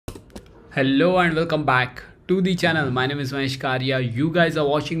Hello and welcome back to the channel. My name is Maheshkariya. You guys are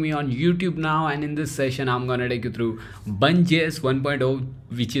watching me on YouTube now, and in this session I'm gonna take you through BunJS 1.0,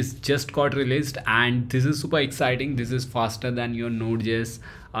 which is just got released, and this is super exciting. This is faster than your Node.js,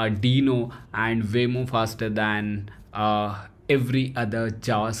 Dino, and way more faster than every other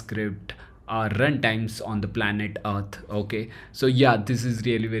JavaScript runtimes on the planet Earth. Okay, so yeah, this is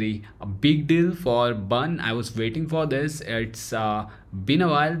really very a big deal for Bun. I was waiting for this. It's been a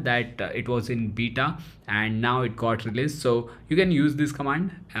while that it was in beta, and now it got released. So you can use this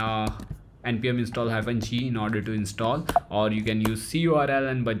command, npm install -g, in order to install, or you can use curl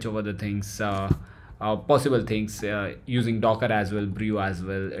and bunch of other things, possible things, using Docker as well, brew as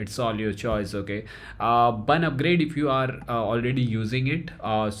well. It's all your choice. Okay, Bun upgrade if you are already using it.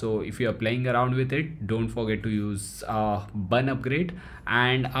 So if you are playing around with it, don't forget to use Bun upgrade.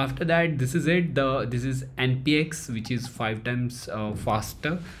 And after that, this is it. This is npx, which is 5 times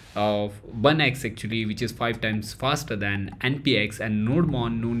faster, BunX actually, which is 5 times faster than npx. And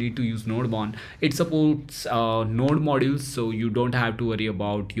nodemon, no need to use nodemon. It supports node modules, so you don't have to worry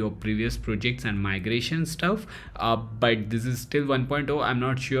about your previous projects and migration stuff. But this is still 1.0. I'm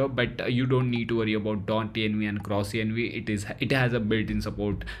not sure, but you don't need to worry about .env and cross env. It has a built-in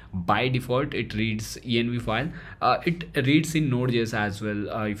support by default. It reads env file. It reads in Node.js as well.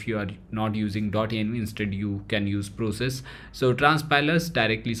 If you are not using .env, instead you can use process. So transpilers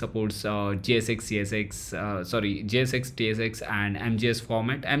directly supports JSX, CSX, JSX, TSX, and MJS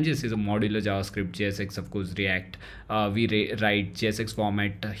format. MJS is a modular JavaScript. JSX, of course, React. We write JSX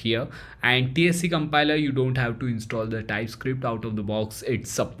format here. And TSC compiler, you don't have to install the TypeScript out of the box. It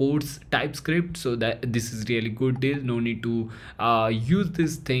supports TypeScript, so that this is really good deal. No need to use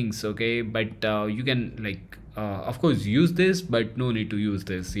these things. Okay, but you can of course use this, but no need to use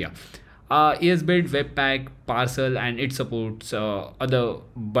this. Yeah. ESBuild, Webpack, Parcel, and it supports other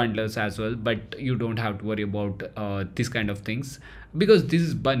bundlers as well, but you don't have to worry about this kind of things, because this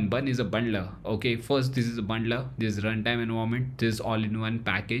is Bun is a bundler. Okay, first, this is a bundler, this is runtime environment, this is all-in-one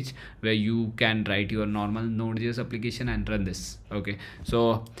package where you can write your normal Node.js application and run this. Okay,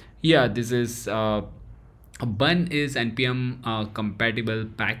 so yeah, this is Bun is npm compatible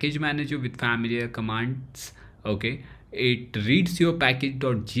package manager with familiar commands. Okay, it reads your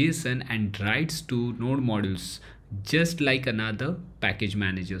package.json and writes to node modules just like another package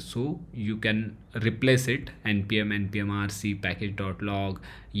manager, so you can replace it. npm rc package.log,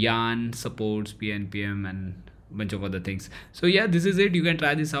 yarn supports pnpm and bunch of other things. So yeah, this is it. You can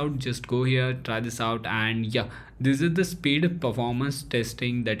try this out. Just go here, try this out. And yeah, this is the speed performance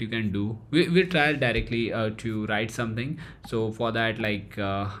testing that you can do. We'll try directly to write something. So for that,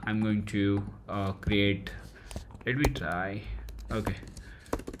 I'm going to create, let me try.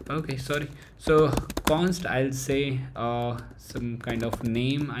 Okay, sorry. So const, I'll say some kind of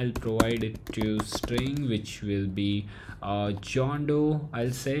name. I'll provide it to string, which will be John Doe,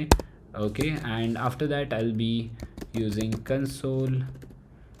 I'll say. Okay, and after that I'll be using console.log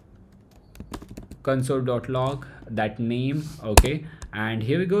that name. Okay, and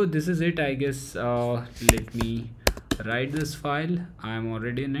here we go. This is it, I guess. Let me write this file. I'm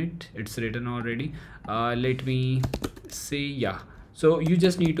already in it. It's written already. Let me see. Yeah, so you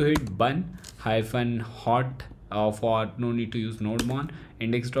just need to hit bun -hot for no need to use nodemon,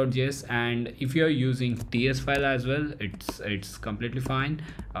 index.js, and if you are using ts file as well, it's completely fine.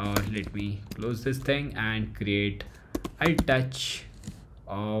 Let me close this thing and create touch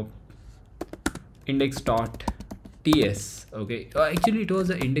index.ts. okay, actually it was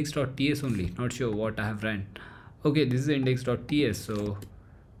an index.ts only, not sure what I have run. Okay, this is index.ts, so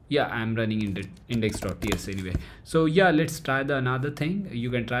yeah, I'm running in index.ts anyway. So yeah, let's try the another thing. You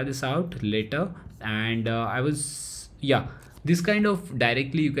can try this out later. And this kind of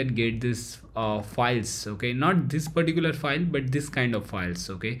directly you can get this files. Okay, not this particular file, but this kind of files.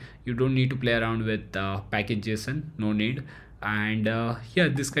 Okay, you don't need to play around with package.json, no need. And yeah,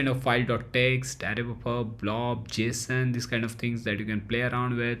 this kind of file.txt, array buffer, blob, json, this kind of things that you can play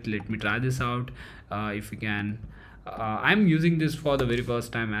around with. Let me try this out. If you can, I'm using this for the very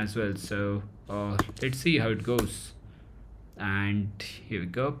first time as well, so let's see how it goes. And here we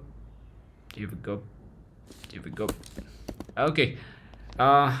go. Okay,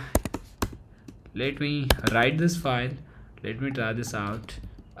 let me write this file. Let me try this out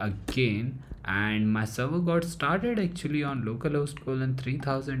again. And my server got started actually on localhost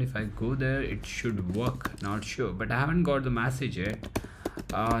 :3000. If I go there, it should work. Not sure, but I haven't got the message yet.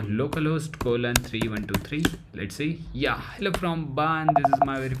 Localhost :3123. Let's see. Yeah, hello from Bun. This is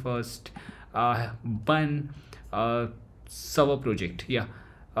my very first Bun server project. Yeah.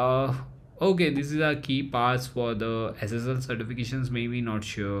 Okay, this is a key pass for the SSL certifications, maybe, not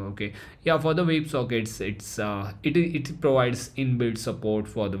sure. Okay, yeah, for the WebSockets, it provides inbuilt support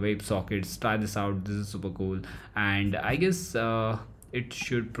for the WebSockets. Try this out, this is super cool. And I guess it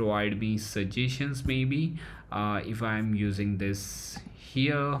should provide me suggestions, maybe, if I'm using this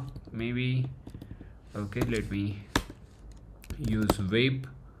here, maybe. Okay, let me use web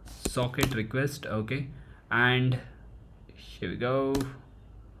socket request. Okay, and here we go.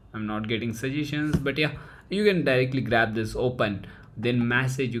 I'm not getting suggestions, but yeah, you can directly grab this, open, then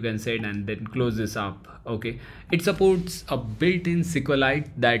message you can set, and then close this up. Okay, it supports a built-in SQLite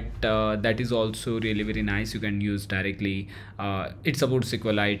that is also really very nice. You can use directly. It supports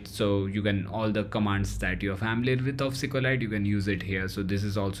SQLite, so you can, all the commands that you're familiar with of SQLite, you can use it here. So this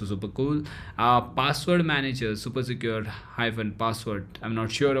is also super cool. Password manager, super secure hyphen password. I'm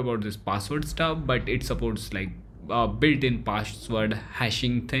not sure about this password stuff, but it supports like built-in password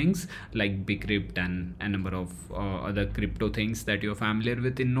hashing things like bcrypt and a number of other crypto things that you're familiar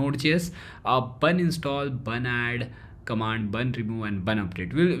with in Node.js. Bun install, bun add command, bun remove, and bun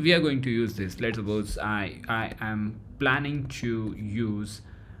update. We are going to use this. Let's suppose I am planning to use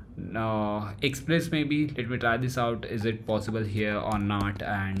Express, maybe. Let me try this out. Is it possible here or not?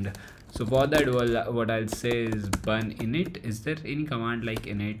 And so for that, well, what I'll say is bun init. Is there any command like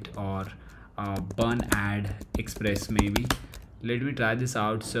init or bun add express, maybe? Let me try this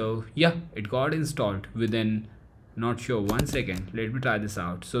out. So yeah, it got installed within, not sure, 1 second. Let me try this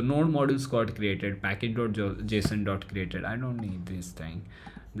out. So node modules got created, package.json created. I don't need this thing,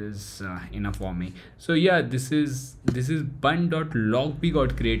 this enough for me. So yeah, this is bun.logb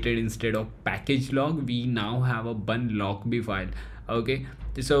got created instead of package log. We now have a bun logb file. Okay,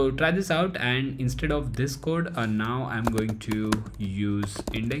 so try this out, and instead of this code, now I'm going to use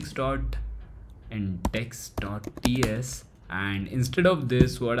index.ts, and instead of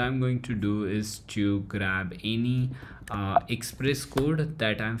this, what I'm going to do is to grab any express code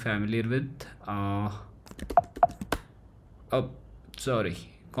that I'm familiar with. Sorry,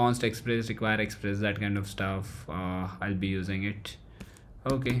 const express, require express, that kind of stuff. I'll be using it.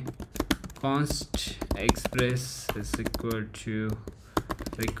 Okay, const express is equal to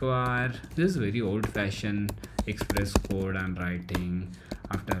require. This is very old-fashioned express code I'm writing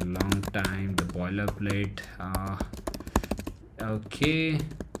after a long time, the boilerplate. Okay,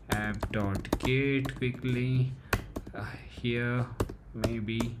 app.get quickly, here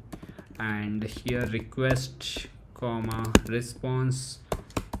maybe, and here request comma response.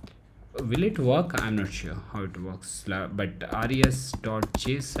 Will it work? I'm not sure how it works, but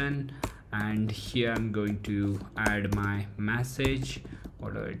res.json, and here I'm going to add my message,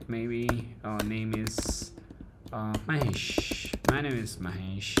 whatever it may be. Name is Mahesh. My name is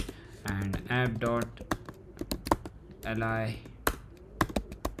Mahesh, and app.li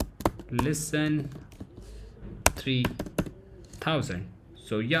listen 3000.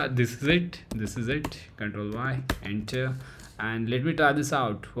 So yeah, this is it. Control Y, enter, and let me try this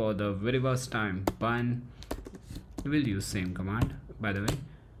out for the very first time. Bun, we'll use same command, by the way.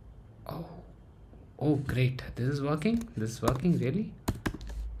 Oh great, this is working really.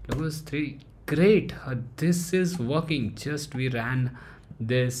 Logos 3, great. This is working. Just we ran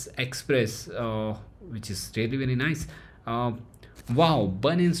this express, which is really very nice. Wow,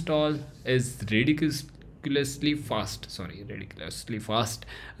 bun install is ridiculously fast.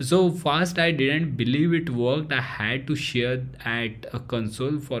 So fast I didn't believe it worked. I had to share at a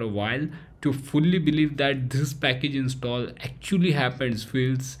console for a while to fully believe that this package install actually happens.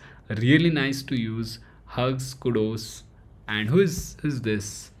 Feels really nice to use. Hugs, kudos. And who is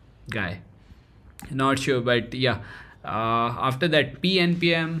this guy? Not sure, but yeah. After that,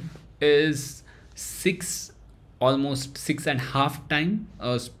 npm is almost 6.5 time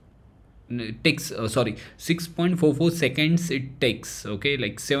it takes, sorry, 6.44 seconds it takes. Okay,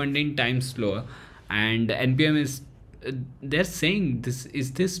 like 17 times slower. And npm is they're saying this.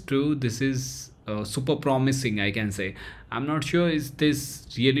 Is this true? This is super promising, I can say. I'm not sure is this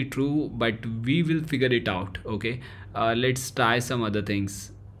really true, but we will figure it out. Okay, let's try some other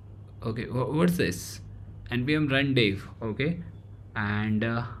things. Okay, what's this? npm run dev. Okay, and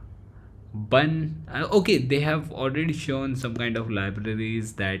bun. Okay, they have already shown some kind of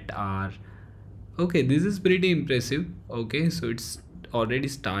libraries that are okay. This is pretty impressive. Okay, so it's already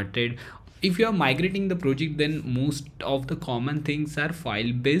started. If you are migrating the project, then most of the common things are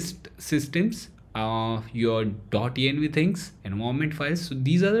file based systems, your .env things, environment files. So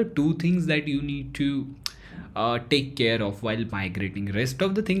these are the two things that you need to take care of while migrating. Rest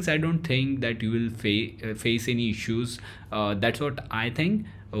of the things, I don't think that you will face any issues. That's what I think.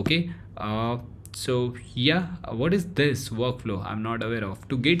 Okay, So yeah, what is this workflow? I'm not aware of.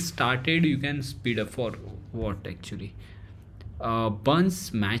 To get started, you can speed up for what actually?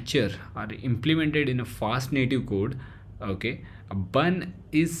 Buns matcher are implemented in a fast native code. Okay, a bun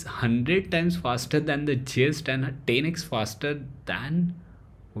is 100 times faster than the gist and 10x faster than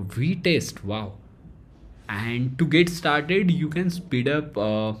vtest. Wow. And to get started, you can speed up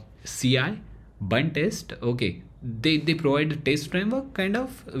ci bun test. Okay, they provide a test framework kind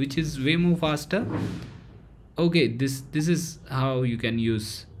of, which is way more faster. Okay, this is how you can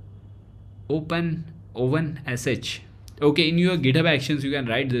use open sh. Okay, in your GitHub actions you can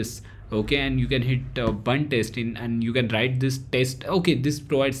write this. Okay, and you can hit bun test in, and you can write this test. Okay, this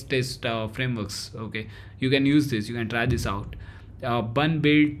provides test frameworks. Okay, you can use this, you can try this out. Bun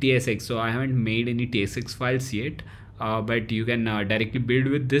build tsx. So I haven't made any tsx files yet, but you can directly build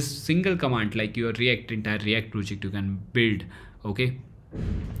with this single command, like your entire react project you can build. Okay,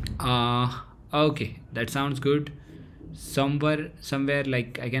 okay, that sounds good. Somewhere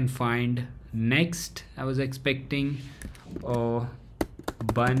like I can find next. I was expecting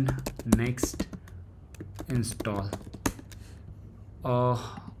bun next install,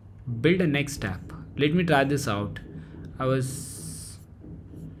 build a next app. Let me try this out. I was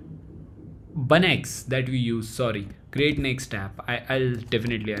bunx that we use, sorry, create next app. I'll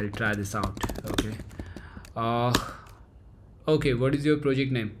try this out. Okay, okay, what is your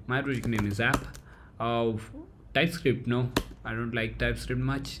project name? My project name is app. TypeScript, no, I don't like TypeScript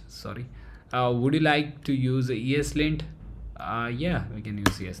much, sorry. Would you like to use ESLint? Yeah, we can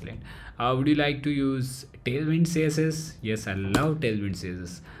use ESLint. Would you like to use Tailwind CSS? Yes, I love Tailwind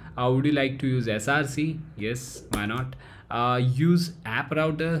CSS. Would you like to use SRC? Yes, why not? Use app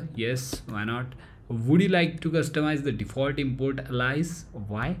router? Yes, why not? Would you like to customize the default import allies?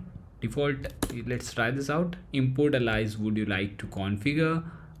 Why? Default, let's try this out. Import allies, would you like to configure?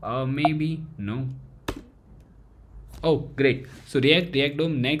 Maybe, no. Oh, great. So React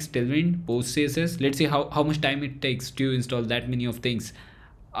DOM, next, Tailwind, post CSS. Let's see how much time it takes to install that many of things.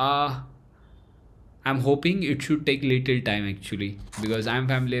 I'm hoping it should take little time actually, because I'm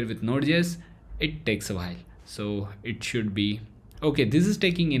familiar with Node.js. It takes a while, so it should be okay. This is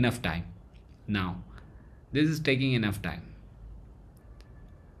taking enough time. Now this is taking enough time.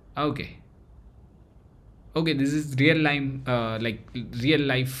 Okay, this is real life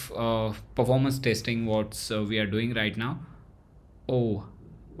performance testing what's we are doing right now. Oh,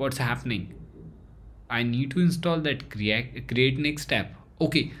 what's happening? I need to install that create next step.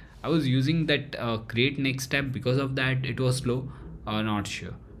 Okay, I was using that create next step, because of that it was slow. Not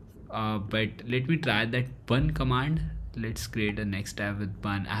sure, but let me try that bun command. Let's create a next tab with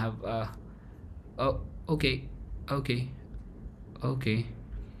bun. I have oh, okay,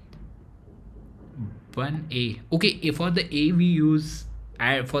 bun a. Okay, for the a we use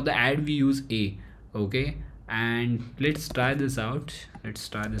for the add we use a. Okay, and let's try this out.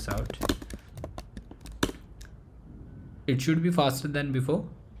 It should be faster than before,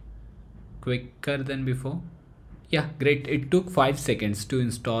 quicker than before. Yeah, great. It took 5 seconds to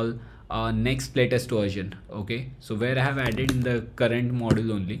install next latest version. Okay, so where I have added in the current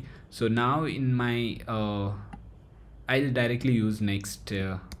module only. So now in my I'll directly use next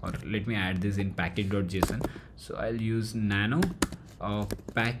or let me add this in package.json. So I'll use nano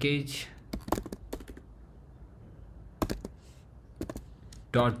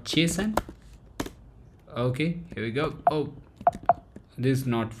package.json. Okay, here we go. Oh, this is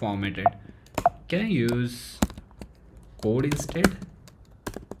not formatted. Can I use code instead?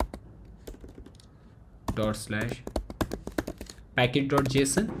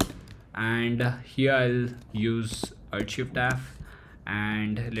 /package.json, and here I'll use Alt-Shift F,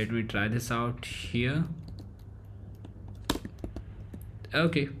 and let me try this out here.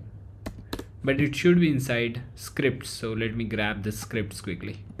 Okay, but it should be inside scripts, so let me grab the scripts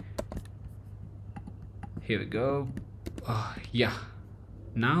quickly. Here we go. Yeah,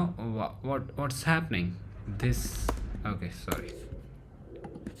 now what's happening? This, okay, sorry,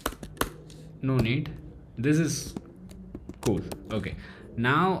 no need. This is cool. Okay,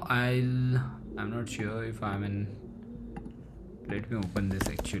 now I'm not sure if I'm in. Let me open this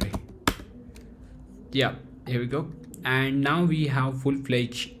actually. Yeah, here we go. And now we have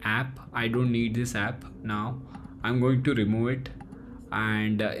full-fledged app. I don't need this app now. I'm going to remove it,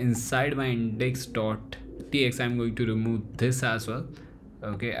 and inside my index.txt I'm going to remove this as well.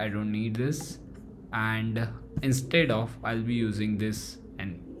 Okay, I don't need this, and instead of I'll be using this.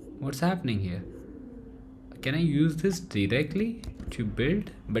 And what's happening here? Can I use this directly to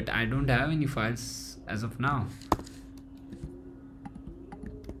build? But I don't have any files as of now.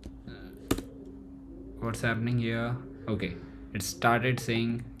 What's happening here? Okay, it started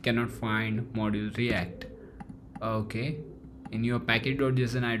saying cannot find module React. Okay, in your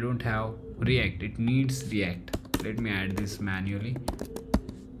package.json I don't have React, it needs React. Let me add this manually.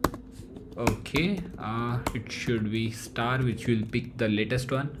 Okay, it should be star, which will pick the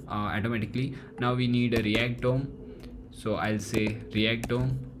latest one automatically. Now we need a React DOM, so I'll say React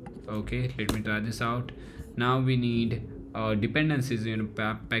DOM. Okay, let me try this out. Now we need dependencies in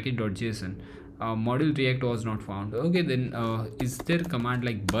package.json. Module React was not found. Okay, then is there a command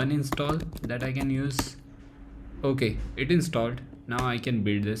like bun install that I can use? Okay, it installed. Now I can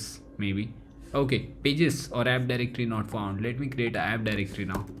build this maybe. Okay, pages or app directory not found. Let me create an app directory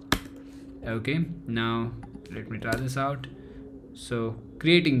now. Okay, now let me try this out. So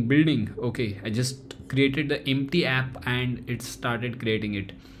building. Okay, I just created the empty app and it started creating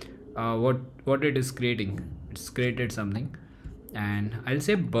it. What it is creating? It's created something, and I'll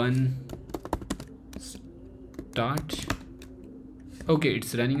say bun start. Okay,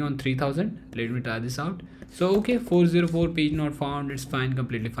 it's running on 3000. Let me try this out. So okay, 404 page not found. It's fine,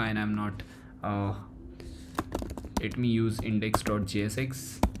 completely fine. I'm not let me use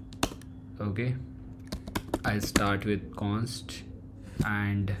index.jsx. Okay, I'll start with const,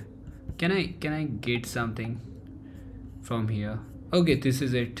 and can I get something from here? Okay, this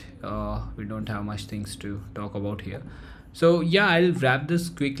is it. We don't have much things to talk about here, so yeah, I'll wrap this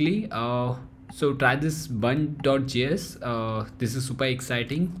quickly. So try this bun.js. This is super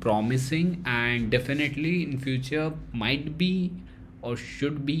exciting, promising, and definitely in future might be or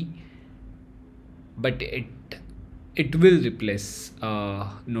should be, but it will replace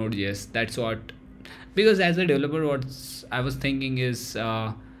Node.js. That's what, because as a developer what I was thinking is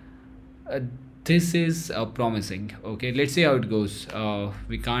this is promising. Okay, let's see how it goes.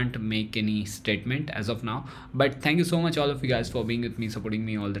 We can't make any statement as of now, but thank you so much all of you guys for being with me, supporting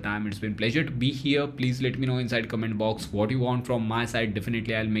me all the time. It's been a pleasure to be here. Please let me know inside comment box what you want from my side.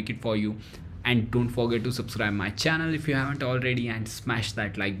 Definitely I'll make it for you. And don't forget to subscribe my channel if you haven't already, and smash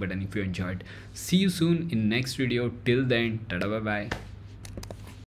that like button if you enjoyed. See you soon in next video. Till then, tada, bye bye.